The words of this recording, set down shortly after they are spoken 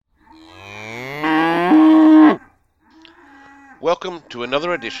Welcome to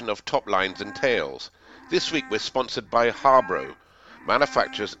another edition of Top Lines and Tails. This week we're sponsored by Harbro,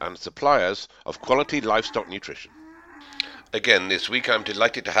 manufacturers and suppliers of quality livestock nutrition. Again this week I'm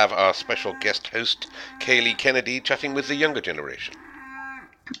delighted to have our special guest host, Kaylee Kennedy, chatting with the younger generation.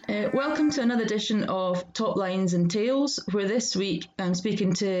 Welcome to another edition of Top Lines and Tails, where this week I'm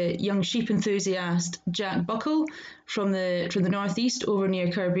speaking to young sheep enthusiast Jack Buckle from the northeast over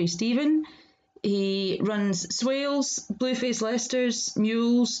near Kirkby Stephen. He runs Swales, Blueface Leicesters,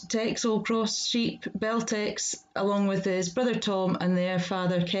 Mules, Texel, Cross Sheep, Beltex, along with his brother Tom and their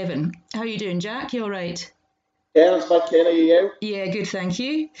father Kevin. How are you doing, Jack? You all right? Yeah, that's fine, Kaylee. Are you? Yeah, good, thank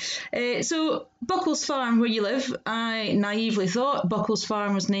you. So, Buckles Farm, where you live, I naively thought Buckles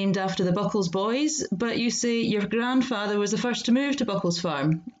Farm was named after the Buckles boys, but you say your grandfather was the first to move to Buckles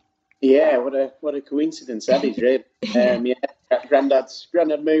Farm. Yeah, what a coincidence that is, really. Grandad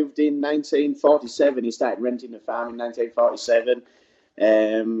moved in 1947. He started renting the farm in 1947,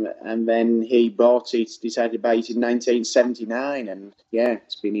 and then he bought it. Decided to buy it in 1979, and yeah,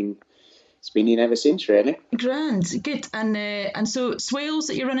 it's been in ever since, really. Grand, good. And so Swales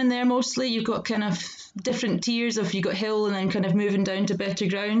that you're running there mostly, you've got kind of different tiers of, you've got hill and then kind of moving down to better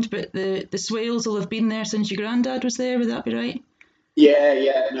ground, but the Swales will have been there since your granddad was there, would that be right?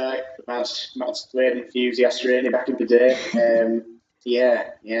 Yeah, no, mad playing enthusiast really back in the day.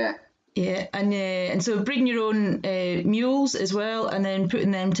 Yeah, and so breeding your own mules as well, and then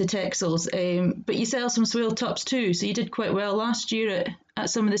putting them to Texels. But you sell some Swale Tops too, so you did quite well last year at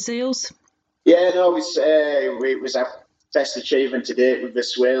some of the sales. Yeah, no, it was our best achievement to date with the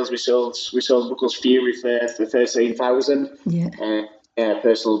Swales. We sold Buckles Fury for 13,000. Yeah,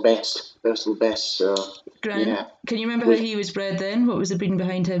 personal best. So Grand. Yeah. Can you remember how he was bred then? What was the breeding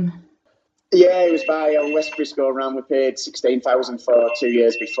behind him? Yeah, it was by West Briscoe round. We paid 16,000 for 2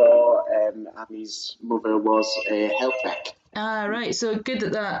 years before, and his mother was a Helpback. Ah, right. So good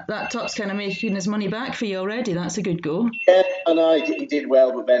that top's kind of making his money back for you already. That's a good go. Yeah, I know he did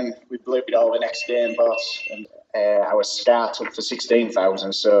well, but then we blew it all the next day and bought our Scar up for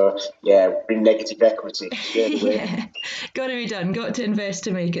 16,000. So yeah, we're in negative equity. Yeah, got to be done. Got to invest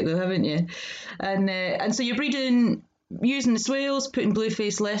to make it though, haven't you? And so you're breeding using the Swales, putting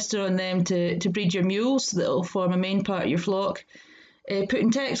Blueface Leicester on them to breed your mules that'll form a main part of your flock.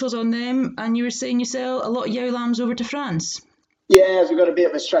 Putting Texels on them, and you were saying you sell a lot of yow lambs over to France. Yeah, we've got a bit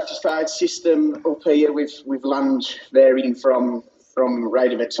of a stratified system up here with land varying from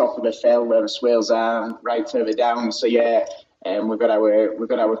right at the top of the fell where the Swales are, right further down. So yeah, we've got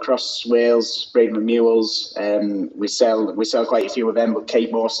our cross Swales, breeding the mules. We sell quite a few of them, but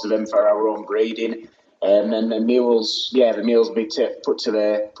keep most of them for our own breeding. And then the mules will be put to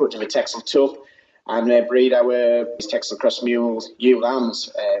the Texel tub. And they breed our Texel Cross Mule ewe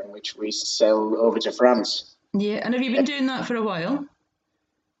lambs, which we sell over to France. Yeah, and have you been doing that for a while?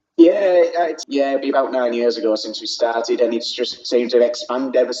 Yeah, it'll be about 9 years ago since we started, and it's just seemed to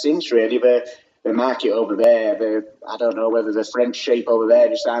expand ever since, really. The market over there, I don't know whether the French sheep over there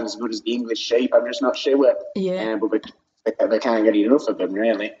just aren't as good as the English sheep. I'm just not sure. Yeah. But they can't get enough of them,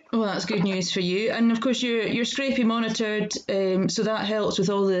 really. Well, that's good news for you. And of course, you're scrapie monitored, so that helps with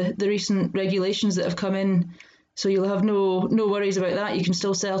all the recent regulations that have come in. So you'll have no worries about that. You can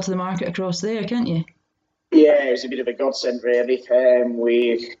still sell to the market across there, can't you? Yeah, it was a bit of a godsend, really.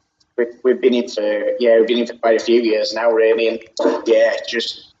 We've been in for quite a few years now, really, and yeah, it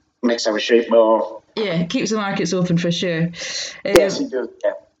just makes our sheep more. Yeah, it keeps the markets open for sure. Yes, it does.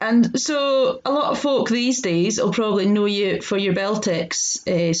 Yeah. And so a lot of folk these days will probably know you for your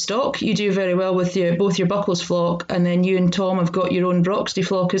Beltex stock. You do very well with both your Buckles flock, and then you and Tom have got your own Broxty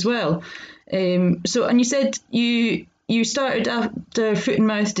flock as well. And you said you started after foot and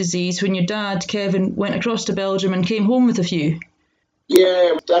mouth disease when your dad, Kevin, went across to Belgium and came home with a few.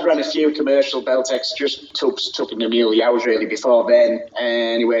 Yeah, Dad ran a few commercial Beltex, just took in the mule hours really before then.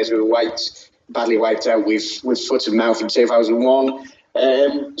 Anyways, we were badly wiped out with foot and mouth in 2001.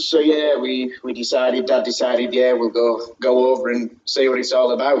 So yeah, Dad decided, yeah, we'll go over and see what it's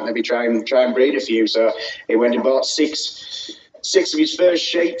all about. Maybe try and breed a few. So he went and bought six of his first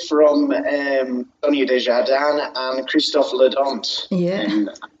sheep from Sonia Desjardins and Christophe Ledont. Yeah. And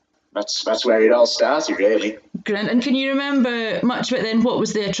that's where it all started, really. Grant, and can you remember much about then? What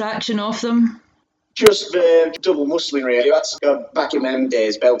was the attraction of them? Just the double muscling, really. That's back in them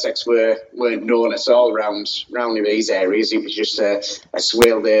days. Beltex weren't known at all round these areas. It was just a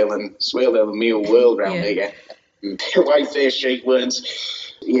Swaledale and mule world round here. White-faced sheep weren't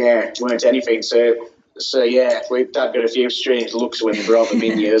anything. So yeah, Dad got a few strange looks when he brought them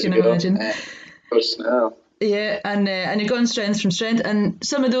in years ago. Imagine. But no. Yeah, and you've gone strength from strength, and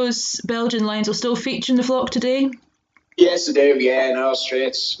some of those Belgian lines will still feature in the flock today. Yes, I do. Yeah, no,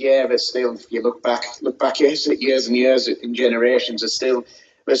 straight. Yeah, but still, if you look back years and years and generations, they're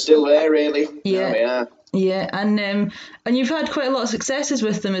still there, really. Yeah. No, they are. Yeah, and you've had quite a lot of successes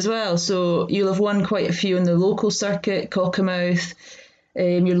with them as well. So you'll have won quite a few in the local circuit, Cockermouth,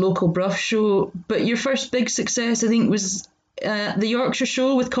 your local Bruff show. But your first big success, I think, was the Yorkshire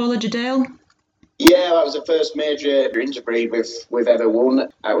show with College Adele. Yeah, that was the first major interbreed we've ever won.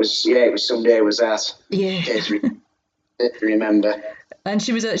 It was Sunday was that. Yeah. To remember. And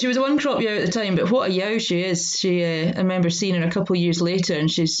she was a one crop yow at the time, but what a yow she is! I remember seeing her a couple of years later, and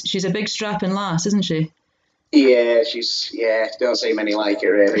she's a big strapping lass, isn't she? Yeah, don't see many like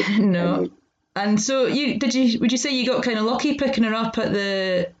her really. No. And so would you say you got kind of lucky picking her up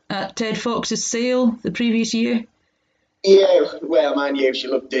at Ted Fox's sale the previous year? Yeah, well, mind you, she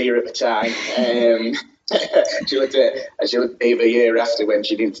looked dear at the time. She looked dear a year after when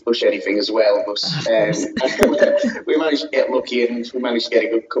she didn't flush anything as well. But we managed to get lucky, and we managed to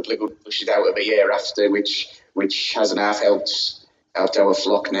get a couple of good flushes out of a year after, which hasn't half helped our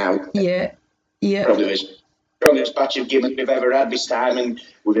flock now. Yeah. Probably the strongest batch of gimmicks we've ever had this time, and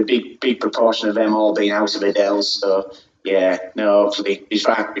with a big proportion of them all being out of Adele's. So yeah, no, hopefully he's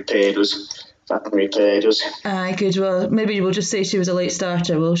finally repaid us. Aye, good. Well, maybe we'll just say she was a late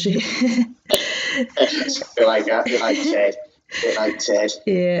starter, will she? Feel like Ted.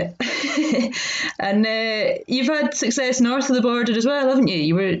 Yeah. And you've had success north of the border as well, haven't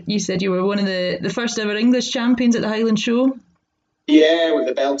you? You said you were one of the first ever English champions at the Highland Show. Yeah, with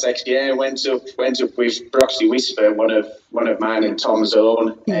the Beltex. Yeah, went up with Broxy Whisper, one of mine and Tom's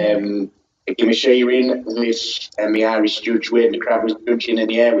own. Nicky Shearing with the Irish judge Wade McCrabb was judging, and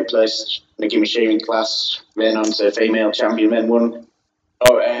yeah, we placed Nicky Shearing class, then on to female champion, then won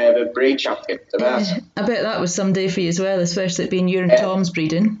the breed champion. I bet that was some day for you as well, especially it being your and Tom's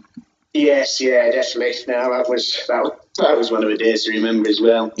breeding. Yes, yeah, definitely. No, that was one of the days to remember as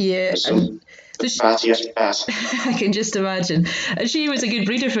well. Yeah. Party after party. I can just imagine. And she was a good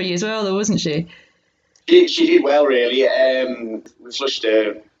breeder for you as well, though, wasn't she? She did well, really. We flushed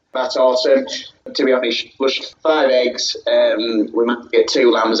her that autumn. To be honest, she flushed 5 eggs. We managed to get 2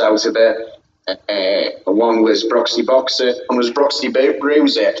 lambs out of her. One was Broxy Boxer, one was Broxy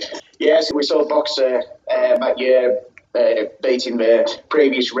Bruiser. Yes, we saw Boxer that year, beating the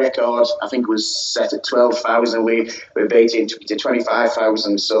previous record. I think it was set at 12,000. We beat him to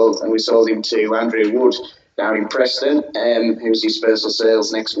 25,000 sold, and we sold him to Andrew Wood down in Preston, who's dispersal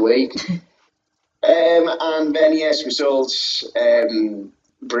sales next week. And then yes, we sold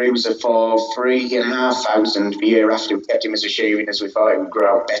Bruiser for 3,500 the year after. We kept him as a shearing, as we thought it would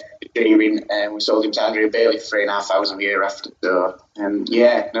grow out better shearing, and we sold him to Andrew Bailey for 3,500 the year after. So,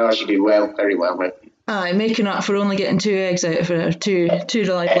 she did well, very well. Aye, making up for only getting 2 eggs out of her, two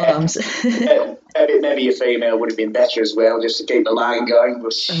live lambs. Maybe a female would have been better as well, just to keep the line going.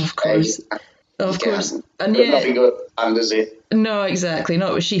 But, of course. And nothing good, does it? No, exactly.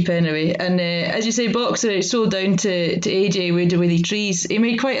 Not with sheep anyway. And as you say, Boxer sold down to AJ Wood with the trees. He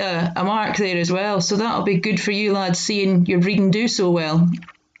made quite a mark there as well. So that'll be good for you lads, seeing your breeding do so well.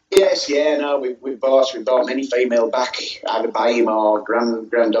 Yes, yeah, no, we bought many female back, either by him or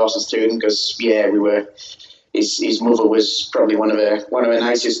granddaughters to him, because his mother was probably one of the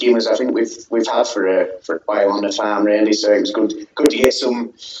nicest gimmers I think we've had for a while on the farm, really. So it was good to get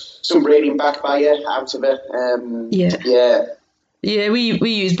some breeding back by her out of her. Yeah, we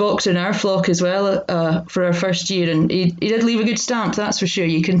used Boxer in our flock as well for our first year, and he did leave a good stamp, that's for sure.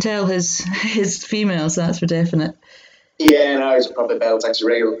 You can tell his females, that's for definite. Yeah, no, he's a proper Beltex,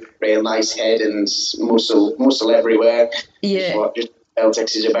 real nice head and muscle everywhere. Yeah. That's what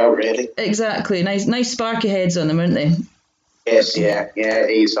Beltex is about, really. Exactly. Nice sparky heads on them, aren't they? Yes, yeah,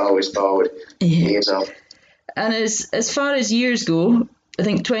 he's always forward. Yeah. He is all. And as far as years go, I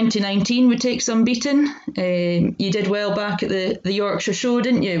think 2019 would take some beating. You did well back at the Yorkshire Show,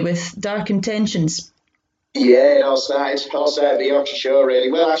 didn't you, with Dark Intentions? Yeah, it all started at the Yorkshire Show, really.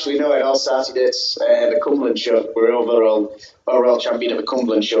 Well, actually, no, it all started at the Cumberland Show. We're overall champion of the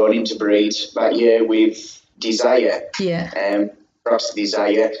Cumberland Show in interbreed that year with Desire. Yeah. Crossed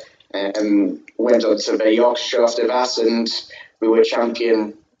Desire. Went on to the Yorkshire Show after that, and we were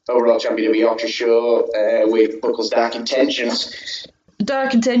overall champion of the Yorkshire Show with Buckle's Dark Intentions.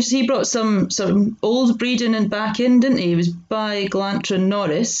 Dark Intentions, he brought some old breeding and back in, didn't he? He was by Glantron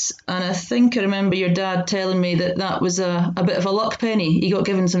Norris, and I think I remember your dad telling me that was a bit of a luck penny. He got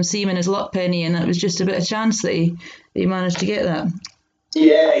given some semen as luck penny, and that was just a bit of chance that he managed to get that.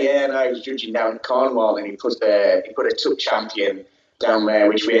 Yeah, and I was judging down in Cornwall, and he put a tuck champion down there,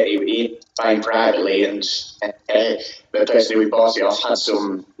 which he buying privately, and the person who we bought it off had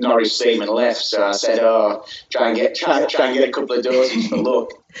some Norwich semen left, so I said, try and get a couple of doses for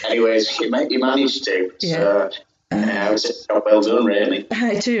luck. Anyways, he managed to. Yeah. So it was a job well done, really.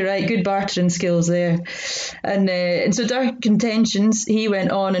 Too right, good bartering skills there. And so Dark Intentions, he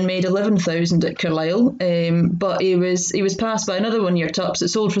went on and made 11,000 at Carlisle, but he was passed by another one of your tops that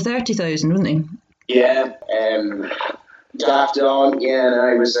sold for 30,000, wasn't he? Yeah, Dark Dawn. Yeah,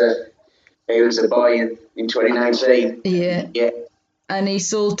 no, he was a boy in 2019. Yeah. And he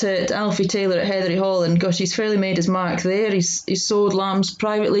sold to Alfie Taylor at Heathery Hall, and gosh, he's fairly made his mark there. He's sold lambs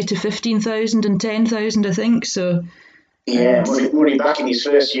privately to 15,000 and 10,000, I think. So. Yeah, money back in his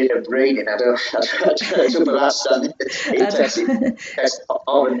first year of breeding. I don't know that standard. It takes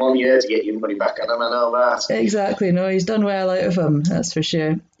all in 1 year to get your money back on him. I know that. Exactly. No, he's done well out of him. That's for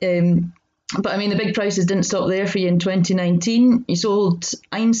sure. But I mean, the big prices didn't stop there for you in 2019. You sold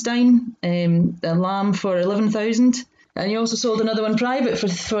Einstein, a lamb, for 11,000. And you also sold another one private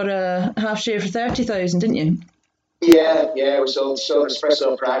for a half share for 30,000, didn't you? Yeah, we sold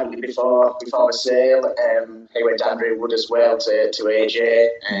Espresso privately before the sale. He went Andrew Wood as well to AJ.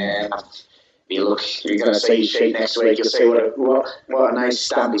 You're going to see his sheep next week. You'll see what a nice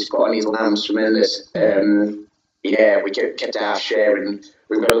stamp he's put on his lambs. Tremendous. We kept our share, and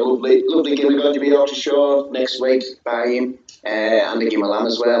we've got a lovely game going to be able to show next week by him, and a game of lamb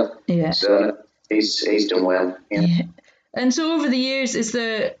as well. Yeah. So he's done well. Yeah. And so over the years, is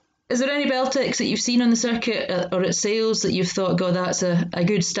there any Beltecs that you've seen on the circuit or at sales that you've thought, God, that's a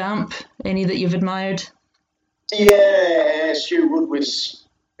good stamp? Any that you've admired? Yeah, Stu Wood was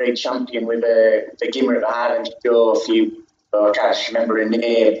great champion with the Gimmer at the Highland Show. I can't remember her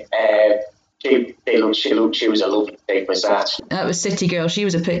name. She was a lovely thing, was that. That was City Girl. She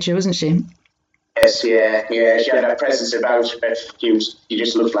was a picture, wasn't she? Yes, yeah. She had a presence about her. She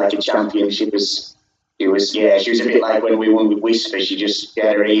just looked like a champion. She was a bit like when we won with Whisper. She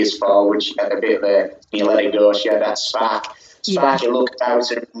had her ears forward. She had a bit of you let it go. She had that sparky look about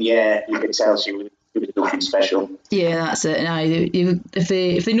her. Yeah, you could tell she was looking special. Yeah, that's it.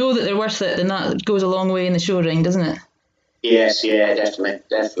 If they know that they're worth it, then that goes a long way in the show ring, doesn't it? Yes, yeah,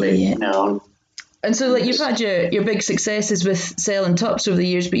 definitely. Yeah. No. And so, you've had your big successes with selling tops over the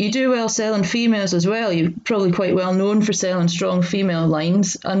years, but you do well selling females as well. You're probably quite well known for selling strong female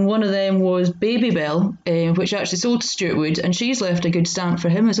lines, and one of them was Babybel, which actually sold to Stuart Wood, and she's left a good stamp for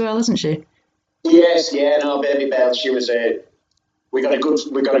him as well, hasn't she? Yes, yeah, no, Babybel. She was we got a good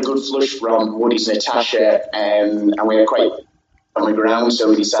flush from Woody's Natasha, and we were quite on the ground, so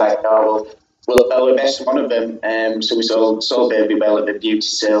we decided, we'll best one of them. So we sold Babybel at the beauty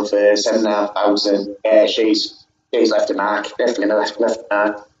sale for 7,500. Yeah, she's left a mark. Definitely left a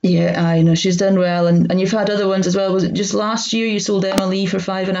mark. Yeah, I know she's done well, and you've had other ones as well. Was it just last year you sold Emily for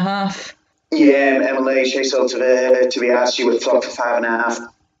 5.5? Yeah, Emily, she sold to the Arts. She would flop for 5.5.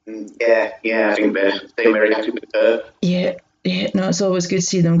 Yeah, I think they're very happy with her. Yeah, no, it's always good to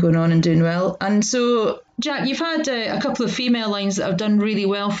see them going on and doing well. And so, Jack, you've had a couple of female lines that have done really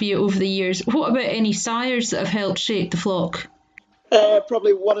well for you over the years. What about any sires that have helped shape the flock?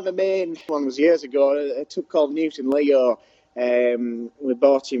 Probably one of the main ones years ago, a tub called Newton Leo. We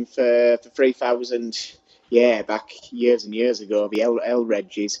bought him for 3,000, back years and years ago, the L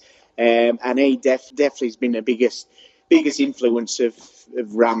Regis. And he definitely has been the biggest influence of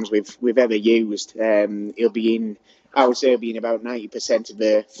rams we've ever used. He'll be in about 90% of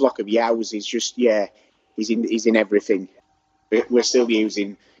the flock of yows. He's in everything. We're still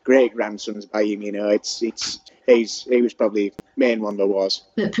using great grandsons by him. He was probably the main one there was.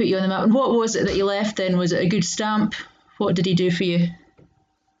 That put you on the map. And what was it that you left then? Was it a good stamp? What did he do for you?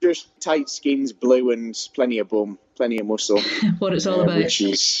 Just tight skins, blue, and plenty of bum, plenty of muscle. What it's all about. Which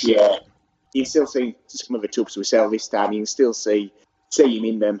is, you can still see some of the tubs we sell this time. You can still see him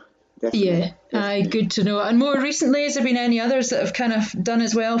in them. Definitely. Yeah, good to know. And more recently, has there been any others that have kind of done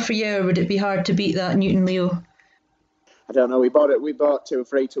as well for you, or would it be hard to beat that Newton Leo? I don't know. We bought 2 or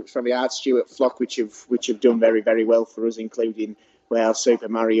 3 tubs from the Art Stewart flock, which have done very, very well for us, including Super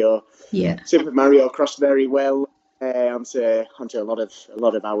Mario. Yeah. Super Mario crossed very well onto a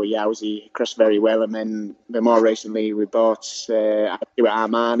lot of our yows. He crossed very well, and then more recently we bought Stewart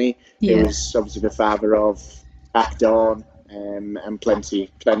Armani, who was obviously the father of Dark Dawn. And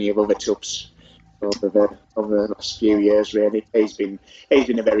plenty of other tubs over the last few years. Really, he's been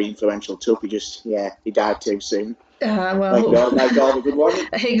a very influential tub. He died too soon. Like all the good ones.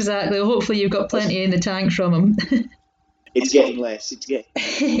 Exactly. Well, hopefully you've got plenty in the tank from him. It's getting less. I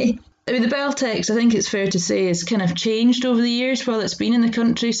mean, the Beltecs, I think it's fair to say, has kind of changed over the years while it's been in the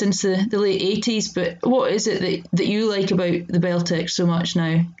country since the late 80s. But what is it that you like about the Beltecs so much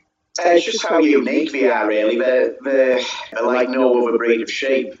now? It's just how unique they are, really. They're like no other breed of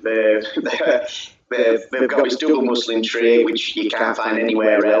sheep. They've got this double muscling trait, which you can't find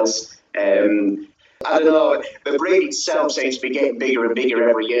anywhere else. I don't know. The breed itself seems to be getting bigger and bigger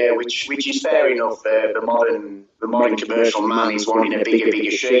every year, which is fair enough. The modern commercial man is wanting a bigger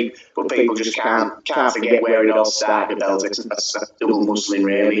sheep, but people just can't forget where it all started. Beltex. That's double muscling,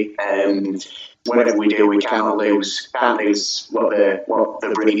 really. Whatever we do, we can't lose what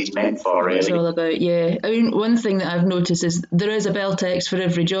the breed is meant for, really. It's all about, yeah. I mean, one thing that I've noticed is there is a Beltex for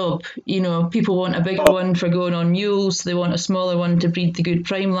every job. You know, people want a bigger one for going on mules, they want a smaller one to breed the good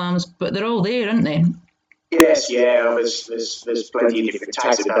prime lambs, but they're all there, aren't they? Yes, yeah. There's plenty of different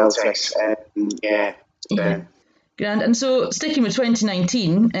types of Beltex. Yeah. Grand. And so, sticking with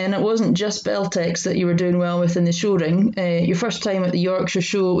 2019, and it wasn't just Beltex that you were doing well with in the show ring. Your first time at the Yorkshire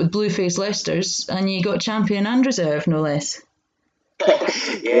show with Blueface Leicesters, and you got champion and reserve, no less.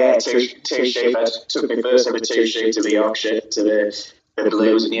 Yeah, two sheep. I took my first ever two sheep to the Yorkshire, to the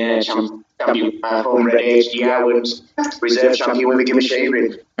Blues, and yeah, champion home red aged Yow and reserve champion with the sheep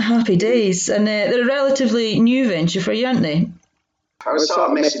ring. Happy days. And they're a relatively new venture for you, aren't they? I was sort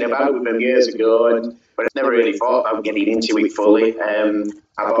of messing about with them years ago, but I never really thought about getting into it fully. I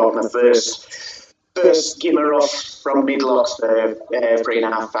bought my first skimmer off from Midlock for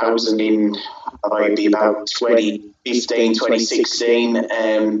 3,500 in maybe about 2015, 2016,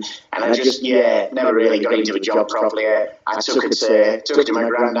 and I just never really got into a job properly. I took it to my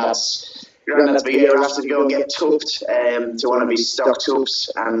granddad's beer after to go and get tupped to one of his stock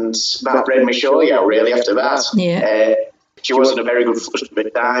tups, and that bred my show out really after that. Yeah. She wasn't a very good flush at the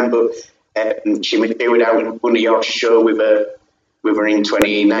time, but she went out and won the Yorkshire show with her in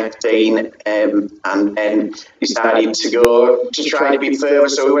 2019, and then decided to go to try a bit further.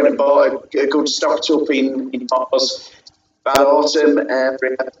 So we went and bought a good stock tup in Poppers that autumn for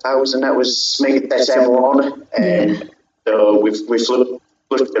 1,000. That was Smith SM1. So we flew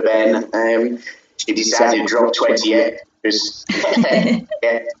to Ben. She decided to drop 28. That's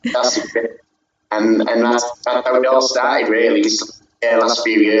it. And that's how it all started, really. Last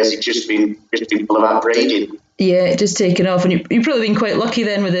few years, it's just been full of that breeding. Yeah, just taken off, and you've probably been quite lucky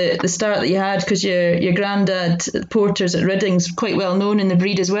then with the start that you had, because your granddad Porter's at Ridding's quite well known in the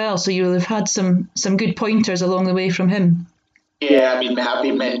breed as well, so you'll have had some good pointers along the way from him. Yeah, I've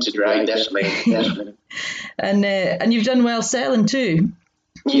been mentored, right? Definitely. And you've done well selling too.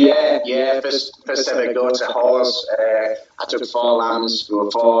 Yeah. First ever go to horse. I took 4 lambs. We were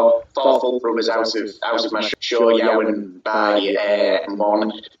four full brothers out of my show, Yowan by and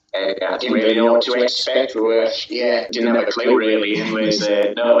one. I didn't really know what to expect. Didn't have a clue really. Anyways,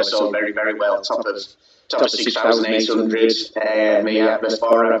 I sold very, very well. Top of 6,800. Me at the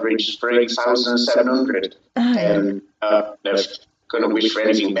 4 average 3,700. Couldn't wish for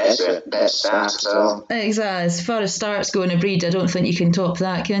anything better start at all. Exactly. As far as starts go in a breed, I don't think you can top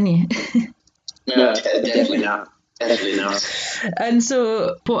that, can you? No, definitely not. Definitely not. And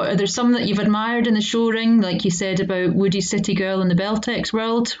so, are there some that you've admired in the show ring, like you said about Woody City Girl in the Beltex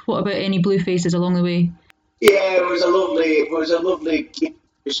world? What about any blue faces along the way? Yeah, it was a lovely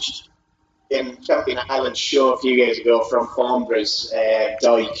in Champion Island show a few years ago from Farnborough's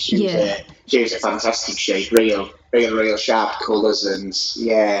Dyke. She was a fantastic shape, real sharp colours, and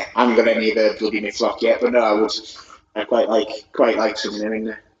I haven't got any of her bloody in my flock yet, but no, I quite like some of them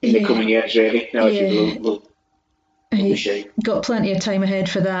in the coming years, really. No, got plenty of time ahead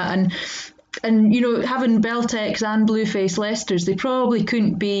for that, and having Beltex and Blueface Leicesters, they probably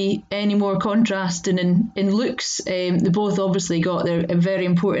couldn't be any more contrasting in looks. They both obviously got their very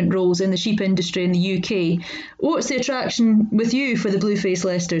important roles in the sheep industry in the UK. What's the attraction with you for the Blueface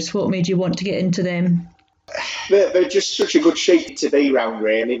Leicesters? What made you want to get into them? They're just such a good sheep to be around,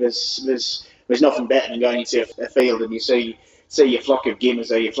 really. There's nothing better than going into a field and you see your flock of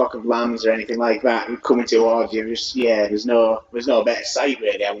gimmers or your flock of lambs or anything like that coming towards you. There's no better sight,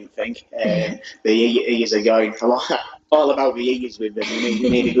 really, I wouldn't think. The ears are going all about the ears with them. You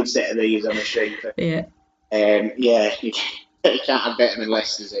need a good set of ears on a sheep. Yeah. You can't have better than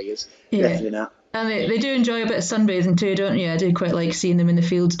Leicester's ears. Yeah. Definitely not. And they do enjoy a bit of sunbathing too, don't you? I do quite like seeing them in the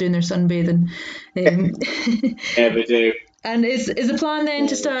fields doing their sunbathing. Yeah, they do. And is the plan then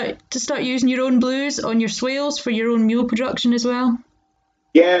to start using your own blues on your swales for your own mule production as well?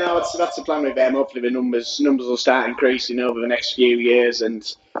 Yeah, no, that's the plan with them. Hopefully the numbers will start increasing over the next few years, and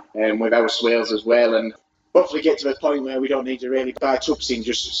with our swales as well, and hopefully get to the point where we don't need to really buy tups in,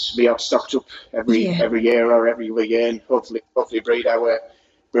 just be stocked up every year or every other year, and hopefully breed our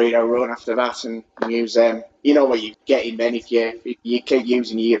own after that, and use what you're getting then if you keep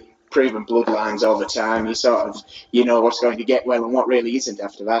using your proven bloodlines all the time. You sort of, what's going to get well and what really isn't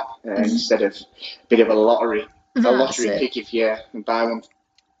after that, instead of a bit of a lottery pick if you buy one.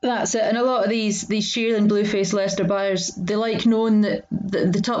 That's it, and a lot of these shearling blueface Leicester buyers, they like knowing that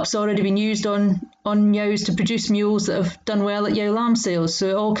the tup's already been used on yows to produce mules that have done well at yow lamb sales, so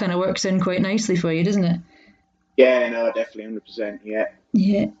it all kind of works in quite nicely for you, doesn't it? Yeah, no, definitely, 100%, yeah.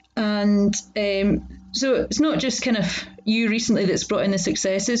 Yeah, and so it's not just kind of you recently that's brought in the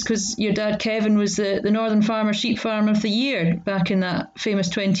successes, because your dad Kevin was the Northern Farmer Sheep Farmer of the Year back in that famous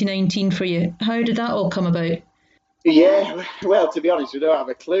 2019 for you. How did that all come about? Yeah, well, to be honest, we don't have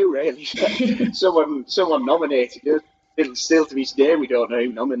a clue, really. Someone nominated us. Still to this day, we don't know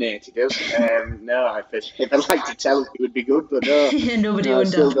who nominated us. No, if I'd like to tell, it would be good, but no. Nobody I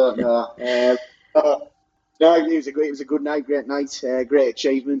still up. Don't know. No, it was a good night, great night, great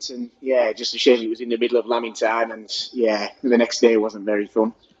achievement, and yeah, just a shame it was in the middle of lambing time, and yeah, the next day wasn't very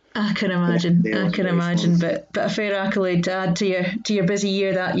fun. I can imagine, but a fair accolade to add to your busy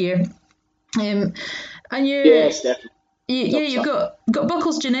year that year. And yes, definitely. You've got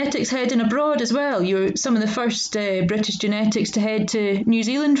Buckle's Genetics heading abroad as well. You're some of the first British genetics to head to New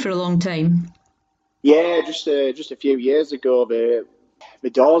Zealand for a long time. Yeah, just a few years ago, the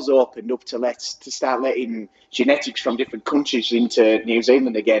doors opened up to start letting genetics from different countries into New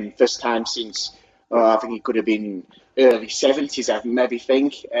Zealand again. First time since I think it could have been early 70s, I maybe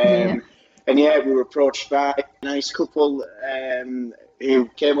think. And yeah, we were approached by a nice couple who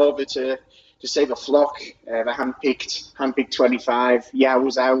came over to save a flock. They handpicked 25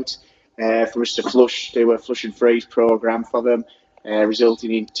 yows out for us to flush. They were flush and freeze program for them,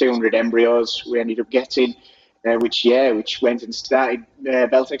 resulting in 200 embryos we ended up getting, which went and started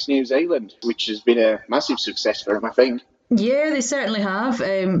Beltex New Zealand, which has been a massive success for them, I think. Yeah, they certainly have.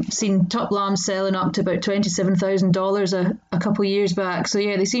 Seen top lambs selling up to about $27,000 a couple of years back. So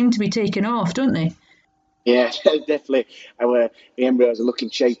yeah, they seem to be taking off, don't they? Yeah, definitely. The embryos are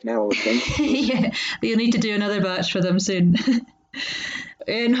looking cheap now, I would think. Yeah, you'll need to do another batch for them soon.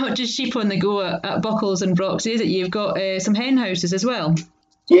 Not just sheep on the go at Buckles and Broxy, is it? You've got some hen houses as well.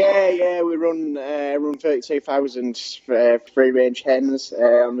 Yeah, we run 32,000 free-range hens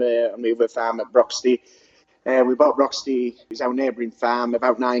on the other farm at Broxty. We bought Broxty, it was our neighbouring farm,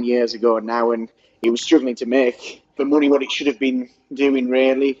 about 9 years ago now, and it was struggling to make the money what it should have been doing,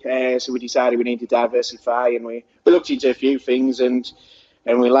 really. So we decided we need to diversify, and we looked into a few things, and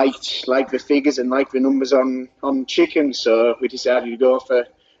we liked the figures and liked the numbers on chickens, so we decided to go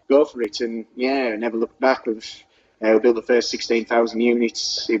for it, and yeah, never looked back. We built the first 16,000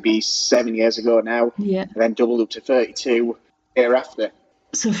 units. It'd be 7 years ago now, yeah, and then doubled up to 32 thereafter.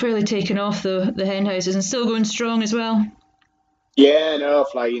 So fairly taken off the hen houses and still going strong as well. Yeah, no,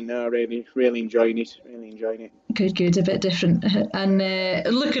 flying, no, really enjoying it, Good, a bit different. And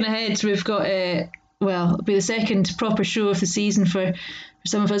looking ahead, we've got, it'll be the second proper show of the season for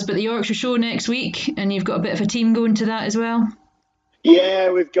some of us, but the Yorkshire Show next week, and you've got a bit of a team going to that as well.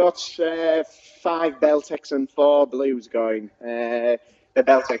 Yeah, we've got 5 Beltex and 4 Blues going. The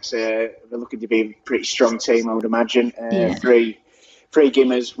Beltex, they're looking to be a pretty strong team, I would imagine. 3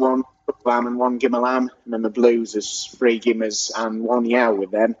 Gimmers, 1 lamb and 1 Gimmer lamb, and then the Blues is 3 Gimmers and 1 yow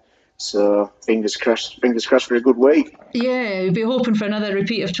with them. So fingers crossed for a good week. Yeah, you'd be hoping for another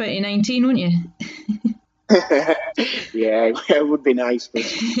repeat of 2019, wouldn't you? Yeah, it would be nice, but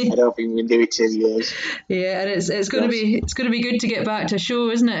I don't think we can do it 2 years. Yeah, and it's going to be good to get back to a show,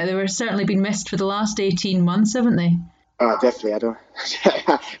 isn't it? They were certainly been missed for the last 18 months, haven't they? Oh, definitely.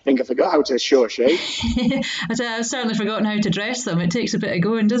 I think I forgot how to show shape. I've certainly forgotten how to dress them. It takes a bit of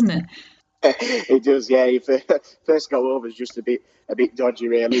going, doesn't it? It does, yeah. First go over is just a bit dodgy,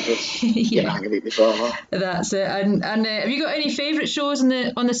 really, but yeah, hang of it before. Huh? That's it. And have you got any favourite shows on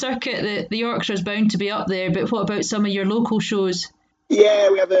the circuit? The Yorkshire's bound to be up there, but what about some of your local shows?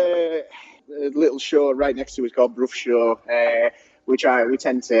 Yeah, we have a little show right next to it called Bruff Show. We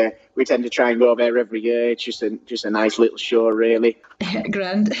tend to try and go there every year. It's just a nice little show, really.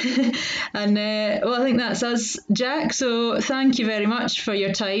 Grand. And I think that's us, Jack. So thank you very much for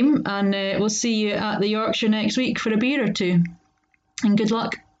your time, and we'll see you at the Yorkshire next week for a beer or two. And good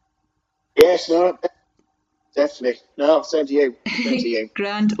luck. Yes, no, definitely. No, same to you.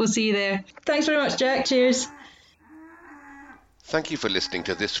 Grand. We'll see you there. Thanks very much, Jack. Cheers. Thank you for listening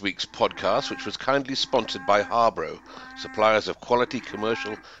to this week's podcast, which was kindly sponsored by Harbro, suppliers of quality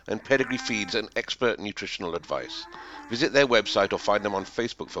commercial and pedigree feeds and expert nutritional advice. Visit their website or find them on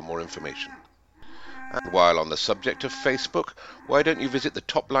Facebook for more information. And while on the subject of Facebook, why don't you visit the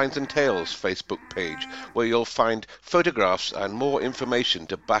Top Lines and Tails Facebook page, where you'll find photographs and more information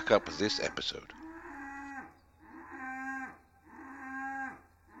to back up this episode.